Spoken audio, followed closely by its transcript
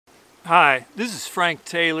Hi, this is Frank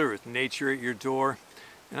Taylor with Nature at Your Door,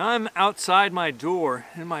 and I'm outside my door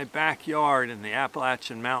in my backyard in the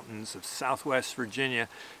Appalachian Mountains of Southwest Virginia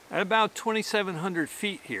at about 2,700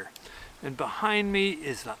 feet here. And behind me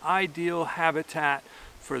is the ideal habitat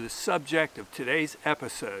for the subject of today's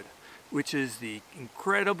episode, which is the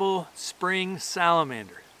incredible spring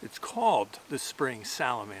salamander. It's called the spring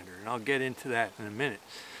salamander, and I'll get into that in a minute.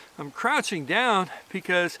 I'm crouching down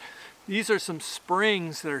because these are some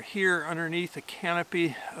springs that are here underneath a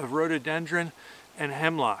canopy of rhododendron and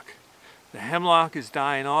hemlock. The hemlock is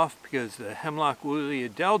dying off because the hemlock woolly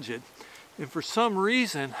adelgid, and for some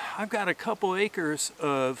reason I've got a couple acres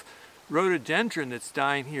of rhododendron that's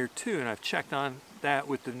dying here too, and I've checked on that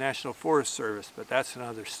with the National Forest Service, but that's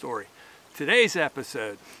another story. Today's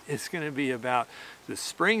episode is going to be about the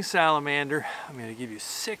spring salamander. I'm going to give you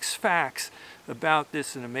 6 facts about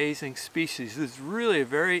this amazing species. This is really a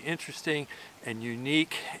very interesting and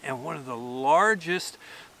unique and one of the largest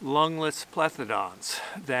lungless plethodons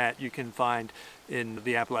that you can find in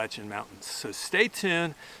the Appalachian Mountains. So stay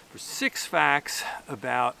tuned for 6 facts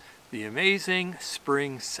about the amazing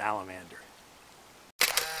spring salamander.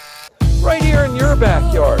 Right here in your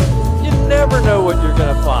backyard. You never know what you're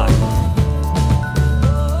going to find.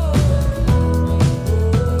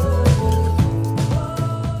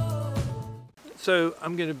 So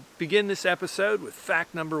I'm going to begin this episode with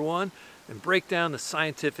fact number 1 and break down the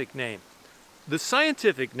scientific name. The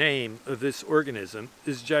scientific name of this organism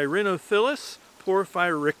is Gyrinophyllus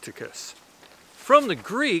porphyricticus. From the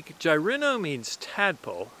Greek, gyrino means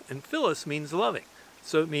tadpole and phyllis means loving.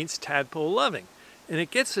 So it means tadpole loving. And it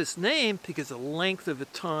gets this name because of the length of the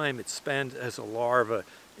time it spends as a larva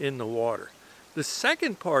in the water. The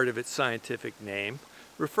second part of its scientific name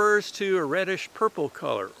refers to a reddish purple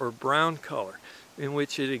color or brown color in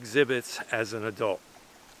which it exhibits as an adult.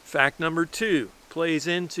 Fact number 2 plays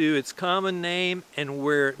into its common name and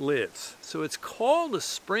where it lives. So it's called a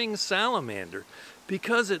spring salamander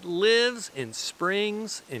because it lives in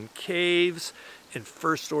springs, in caves, and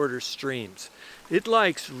first order streams. It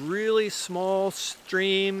likes really small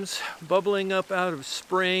streams bubbling up out of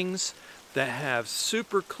springs that have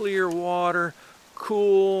super clear water,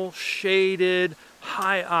 cool, shaded,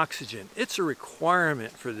 high oxygen. It's a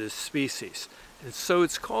requirement for this species. And so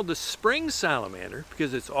it's called the spring salamander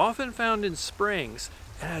because it's often found in springs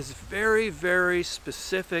and has very, very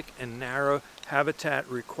specific and narrow habitat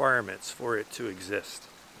requirements for it to exist.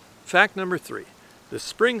 Fact number 3. The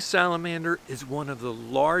spring salamander is one of the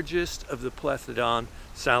largest of the plethodon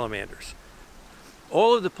salamanders.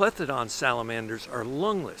 All of the plethodon salamanders are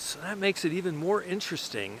lungless, and that makes it even more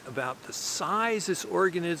interesting about the size this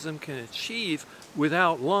organism can achieve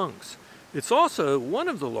without lungs. It's also one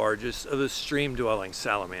of the largest of the stream-dwelling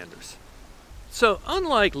salamanders. So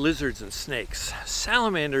unlike lizards and snakes,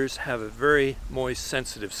 salamanders have a very moist,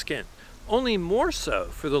 sensitive skin. Only more so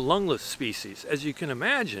for the lungless species, as you can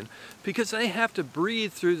imagine, because they have to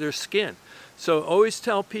breathe through their skin. So always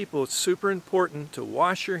tell people it's super important to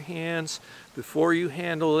wash your hands before you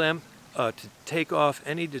handle them, to take off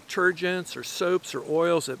any detergents or soaps or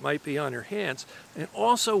oils that might be on your hands, and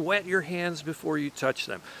also wet your hands before you touch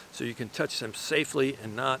them so you can touch them safely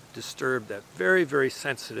and not disturb that very, very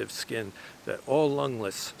sensitive skin that all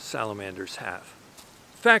lungless salamanders have.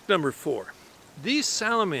 Fact number 4. These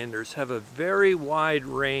salamanders have a very wide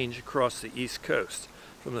range across the East Coast,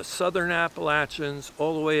 from the southern Appalachians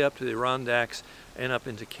all the way up to the Adirondacks and up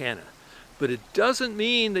into Canada. But it doesn't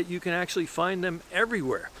mean that you can actually find them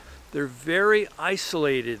everywhere. They're very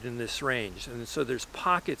isolated in this range, and so there's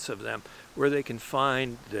pockets of them where they can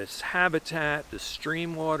find this habitat, the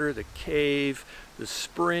stream water, the cave, the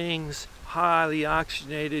springs, highly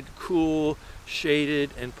oxygenated, cool,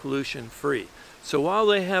 shaded, and pollution-free. So while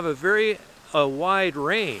they have a very wide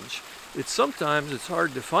range, sometimes it's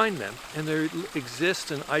hard to find them, and they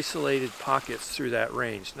exist in isolated pockets through that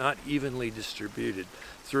range, not evenly distributed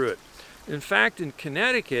through it. In fact, in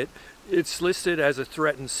Connecticut, it's listed as a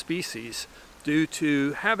threatened species due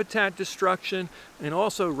to habitat destruction and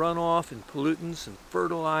also runoff and pollutants and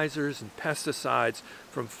fertilizers and pesticides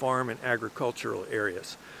from farm and agricultural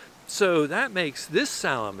areas. So that makes this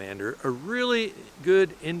salamander a really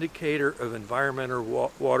good indicator of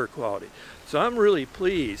environmental water quality. So I'm really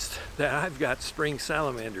pleased that I've got spring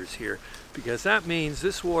salamanders here because that means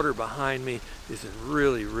this water behind me is in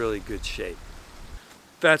really, really good shape.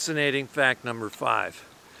 Fascinating fact number 5.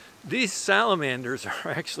 These salamanders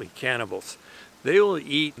are actually cannibals. They will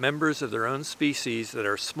eat members of their own species that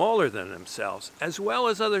are smaller than themselves, as well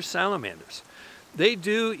as other salamanders. They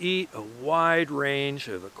do eat a wide range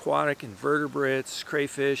of aquatic invertebrates,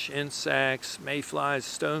 crayfish, insects, mayflies,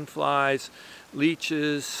 stoneflies,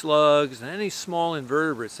 leeches, slugs, and any small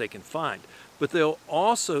invertebrates they can find. But they'll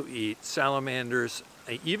also eat salamanders,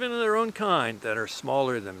 even of their own kind, that are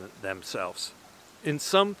smaller than themselves. In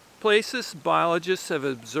some places, biologists have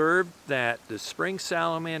observed that the spring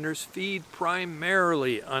salamanders feed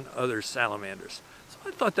primarily on other salamanders. So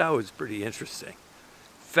I thought that was pretty interesting.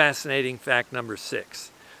 Fascinating fact number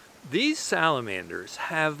 6. These salamanders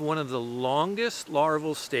have one of the longest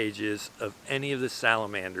larval stages of any of the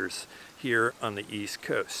salamanders here on the East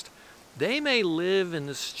Coast. They may live in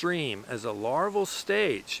the stream as a larval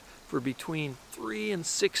stage for between 3 and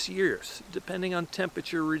 6 years, depending on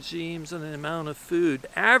temperature regimes and the amount of food.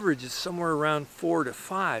 The average is somewhere around 4 to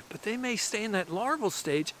 5, but they may stay in that larval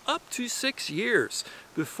stage up to 6 years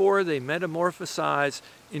before they metamorphosize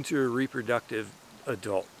into a reproductive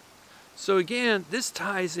adult. So again, this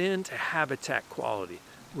ties into habitat quality.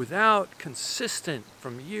 Without consistent,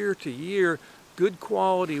 from year to year, good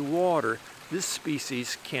quality water, this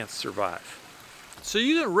species can't survive. So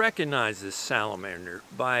you can recognize this salamander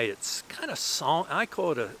by its kind of, I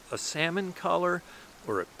call it a salmon color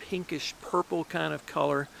or a pinkish purple kind of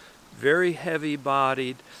color, very heavy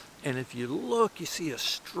bodied, and if you look, you see a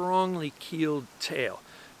strongly keeled tail.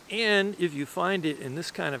 And if you find it in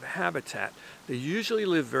this kind of habitat, they usually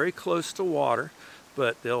live very close to water,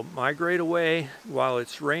 but they'll migrate away while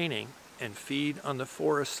it's raining and feed on the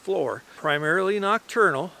forest floor. Primarily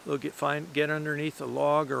nocturnal, they'll get underneath a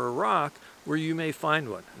log or a rock where you may find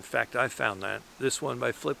one. In fact, I found this one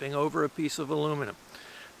by flipping over a piece of aluminum.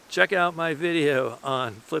 Check out my video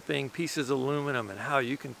on flipping pieces of aluminum and how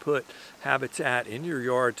you can put habitat in your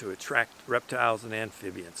yard to attract reptiles and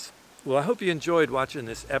amphibians. Well, I hope you enjoyed watching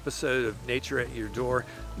this episode of Nature at Your Door.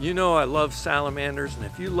 You know I love salamanders, and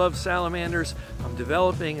if you love salamanders, I'm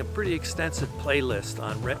developing a pretty extensive playlist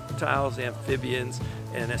on reptiles, amphibians,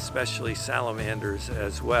 and especially salamanders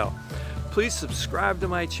as well. Please subscribe to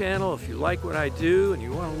my channel if you like what I do and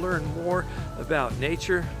you want to learn more about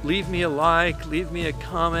nature. Leave me a like, leave me a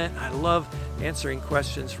comment. I love answering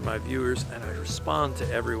questions from my viewers, and I respond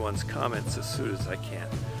to everyone's comments as soon as I can.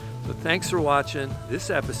 So thanks for watching this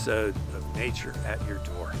episode of Nature at Your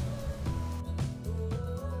Door.